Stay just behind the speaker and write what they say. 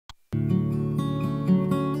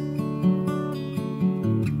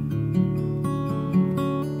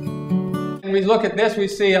we look at this, we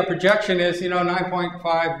see a projection is,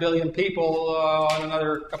 9.5 billion people in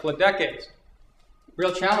another couple of decades.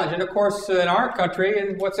 Real challenge. And of course, in our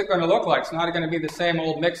country, what's it going to look like? It's not going to be the same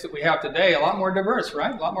old mix that we have today. A lot more diverse,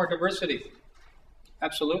 right? A lot more diversity.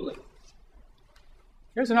 Absolutely.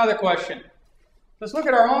 Here's another question. Let's look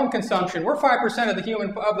at our own consumption. We're 5% of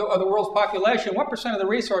the world's population. What percent of the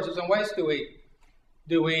resources and waste do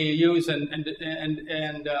we use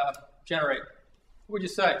and generate? What would you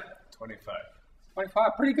say? 25.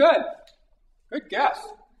 25. Pretty good. Good guess.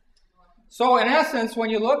 So in essence, when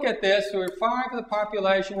you look at this, we're 5 of the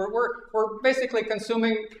population. We're basically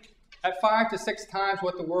consuming at 5 to 6 times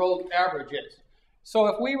what the world average is. So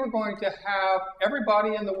if we were going to have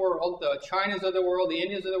everybody in the world, the Chinas of the world, the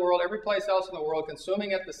Indians of the world, every place else in the world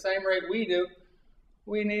consuming at the same rate we do,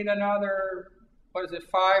 we need another,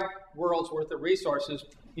 5 worlds worth of resources,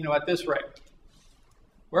 at this rate.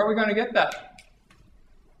 Where are we going to get that?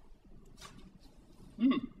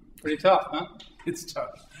 Pretty tough, huh? It's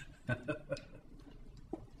tough.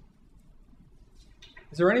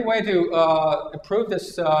 Is there any way to improve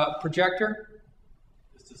this projector?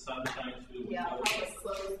 Is the sun shine through? Yeah, I'll just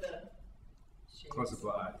close the shades. Close the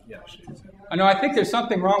blind. Yeah, shades. I know. I think there's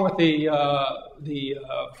something wrong with the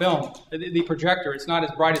film, the projector. It's not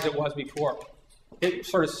as bright as it was before. It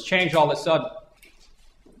sort of changed all of a sudden.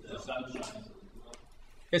 The sun shines.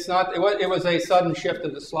 It's not. It was a sudden shift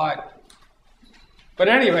of the slide. But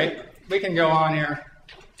at any rate, we can go on here.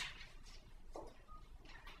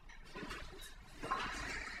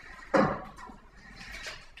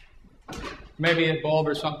 Maybe a bulb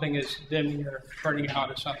or something is dimming or turning out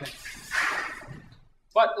or something.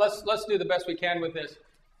 But let's do the best we can with this.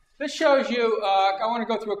 This shows you, I want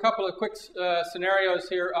to go through a couple of quick scenarios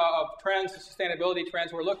here of trends, sustainability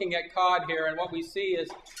trends. We're looking at cod here, and what we see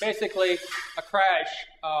is basically a crash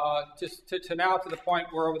just to now to the point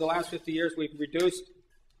where over the last 50 years we've reduced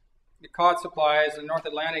the cod supplies in North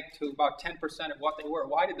Atlantic to about 10% of what they were.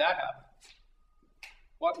 Why did that happen?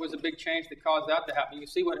 What was a big change that caused that to happen? You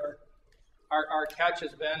see what our catch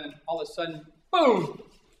has been, and all of a sudden, boom!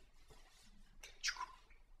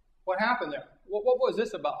 What happened there? What was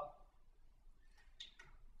this about?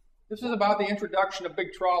 This is about the introduction of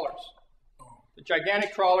big trawlers. The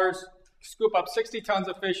gigantic trawlers scoop up 60 tons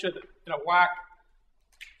of fish in a whack.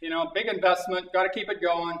 Big investment, got to keep it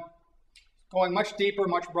going much deeper,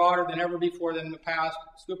 much broader than ever before than in the past,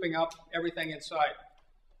 scooping up everything in sight.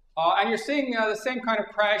 And you're seeing the same kind of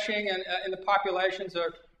crashing in the populations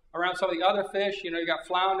around some of the other fish. You got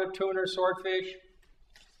flounder, tuna, swordfish,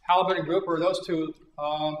 halibut, and grouper. Those two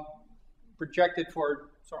projected for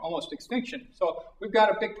sort of almost extinction. So we've got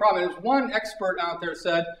a big problem. There's one expert out there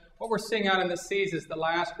said, what we're seeing out in the seas is the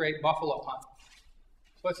last great buffalo hunt.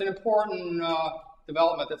 So it's an important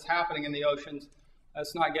development that's happening in the oceans.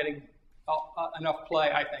 That's not getting enough play,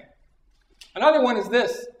 I think. Another one is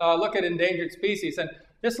this. Look at endangered species. And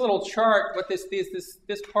this little chart, what this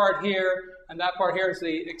part here and that part here is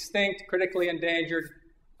the extinct, critically endangered,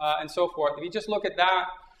 and so forth. If you just look at that,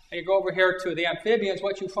 and you go over here to the amphibians,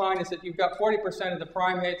 what you find is that you've got 40% of the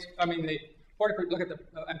primates, look at the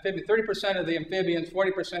amphibians, 30% of the amphibians,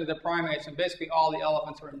 40% of the primates, and basically all the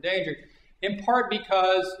elephants are endangered, in part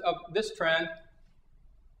because of this trend.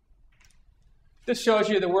 This shows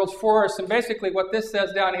you the world's forests, and basically what this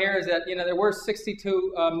says down here is that, there were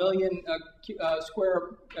 62 million square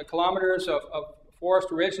kilometers of forest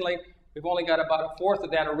originally. We've only got about a fourth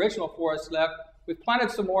of that original forest left. We've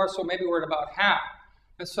planted some more, so maybe we're at about half.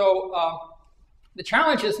 And so the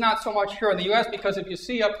challenge is not so much here in the U.S., because if you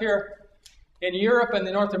see up here in Europe and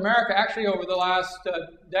in North America, actually over the last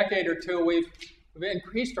decade or two, we've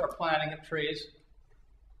increased our planting of trees.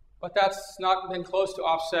 But that's not been close to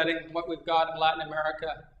offsetting what we've got in Latin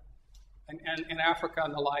America and Africa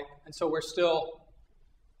and the like. And so we're still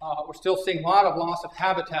seeing a lot of loss of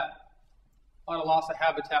habitat,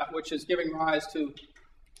 which is giving rise to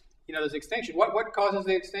there's extinction. What causes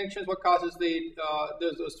the extinctions? What causes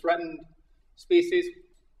those threatened species?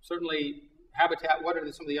 Certainly habitat. What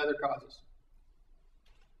are some of the other causes?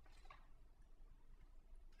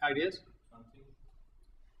 Ideas?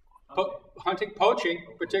 Hunting, poaching,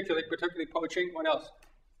 particularly poaching. What else?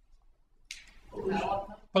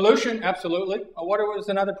 Pollution, absolutely. What was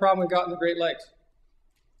another problem we got in the Great Lakes?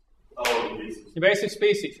 Invasive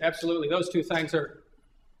species, absolutely. Those two things are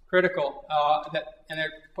critical, and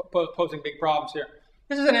they're posing big problems here.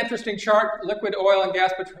 This is an interesting chart, liquid oil and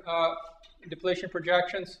gas depletion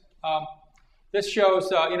projections. This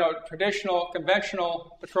shows, traditional,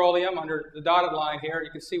 conventional petroleum under the dotted line here.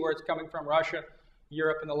 You can see where it's coming from, Russia,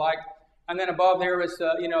 Europe, and the like. And then above there is,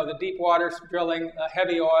 the deep water drilling,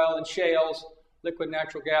 heavy oil and shales, liquid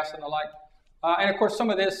natural gas, and the like. And of course, some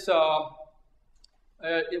of this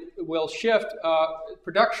it will shift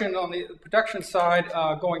production on the production side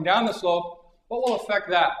going down the slope. What will affect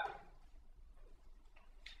that?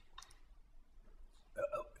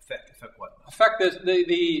 Affect what? Affect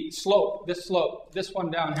the slope, this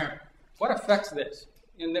one down here. What affects this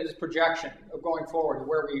in this projection of going forward,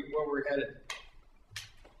 where we're headed?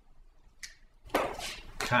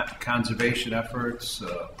 Conservation efforts,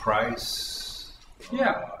 price.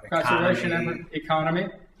 Yeah, conservation effort, economy.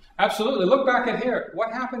 Absolutely. Look back at here.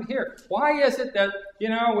 What happened here? Why is it that,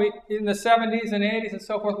 we in the 70s and 80s and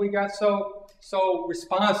so forth, we got so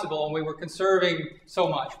responsible and we were conserving so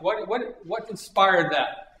much? What inspired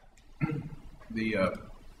that? The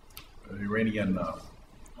Iranian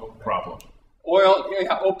problem. Oil,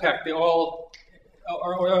 yeah, OPEC, the oil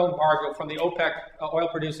embargo from the OPEC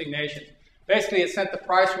oil-producing nations. Basically, it sent the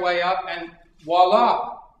price way up, and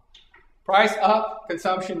voila, price up,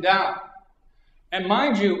 consumption down. And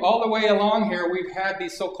mind you, all the way along here, we've had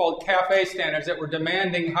these so-called CAFE standards that were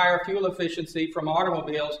demanding higher fuel efficiency from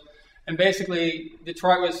automobiles. And basically,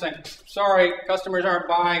 Detroit was saying, sorry, customers aren't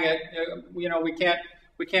buying it.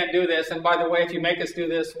 We can't do this. And by the way, if you make us do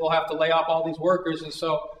this, we'll have to lay off all these workers. And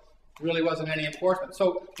so there really wasn't any enforcement.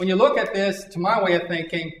 So when you look at this, to my way of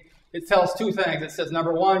thinking, it tells two things. It says,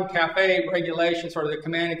 number one, CAFE regulation, sort of the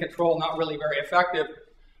command and control, not really very effective.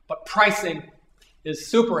 But pricing is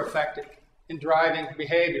super effective in driving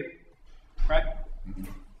behavior, right?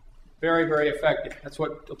 Very, very effective. That's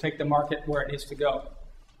what will take the market where it needs to go.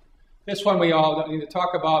 This one we all don't need to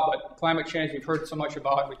talk about, but climate change, we've heard so much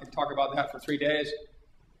about. We can talk about that for 3 days.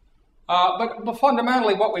 But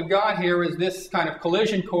fundamentally, what we've got here is this kind of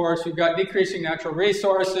collision course. We've got decreasing natural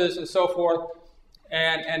resources and so forth,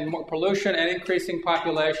 and more pollution and increasing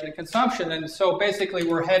population and consumption. And so basically,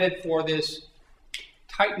 we're headed for this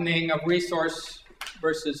tightening of resource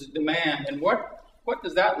versus demand. And what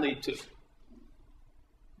does that lead to?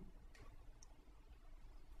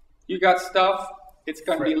 You got stuff. It's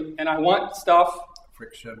going to be, and I want stuff.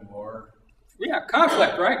 Friction, war. Yeah,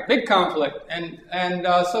 conflict, right? Big conflict. And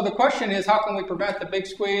so the question is, how can we prevent the big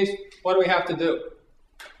squeeze? What do we have to do?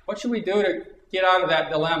 What should we do to get out of that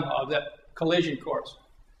dilemma, of that collision course?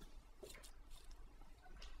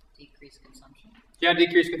 Decrease consumption. Yeah,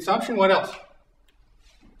 decrease consumption. What else?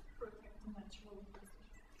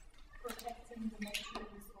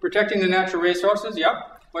 Protecting the natural resources. Yep.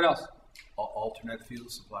 What else? Alternate fuel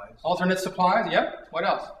supplies. Alternate supplies. Yep. What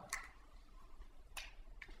else?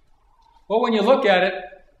 Well, when you look at it,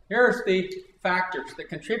 here's the factors that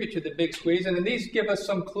contribute to the big squeeze, and then these give us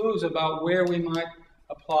some clues about where we might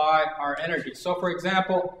apply our energy. So, for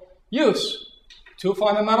example, use. 2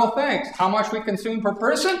 fundamental things. How much we consume per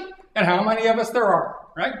person and how many of us there are,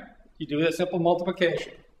 right? You do the simple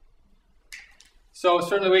multiplication. So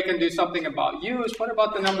certainly we can do something about use. What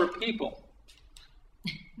about the number of people?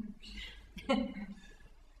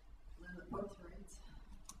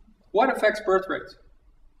 What affects birth rates?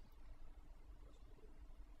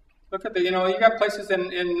 Look at you got places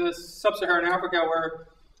in sub-Saharan Africa where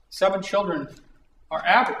 7 children are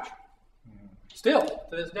average. Still,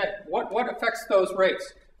 to this day. What affects those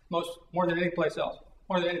rates more than any place else?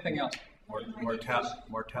 More than anything else?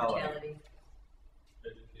 Mortality.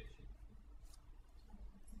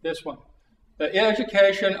 This one. The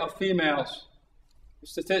education of females.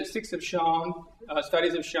 Statistics have shown,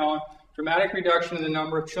 studies have shown, dramatic reduction in the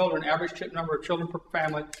number of children, average number of children per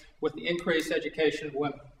family, with the increased education of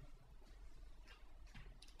women.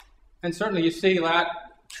 And certainly you see that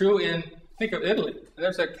true think of Italy.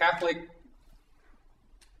 There's a Catholic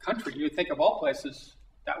country. You would think of all places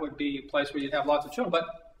that would be a place where you'd have lots of children.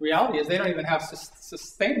 But reality is they don't even have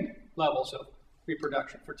sustained levels of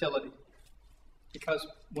reproduction, fertility. Because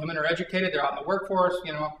women are educated, they're out in the workforce,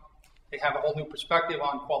 they have a whole new perspective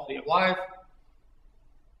on quality of life.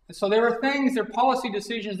 And so there are policy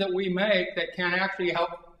decisions that we make that can actually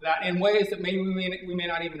help that in ways that maybe we may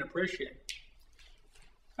not even appreciate.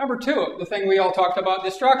 Number 2, the thing we all talked about,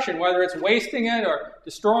 destruction, whether it's wasting it or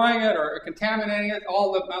destroying it or contaminating it,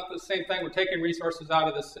 all about the same thing. We're taking resources out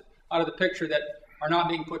of the picture that are not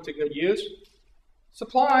being put to good use.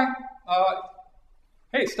 Supply,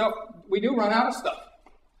 stuff, we do run out of stuff.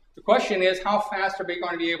 The question is, how fast are we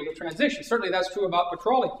going to be able to transition? Certainly that's true about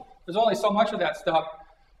petroleum. There's only so much of that stuff.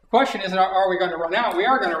 The question isn't, are we going to run out? We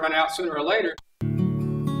are going to run out sooner or later.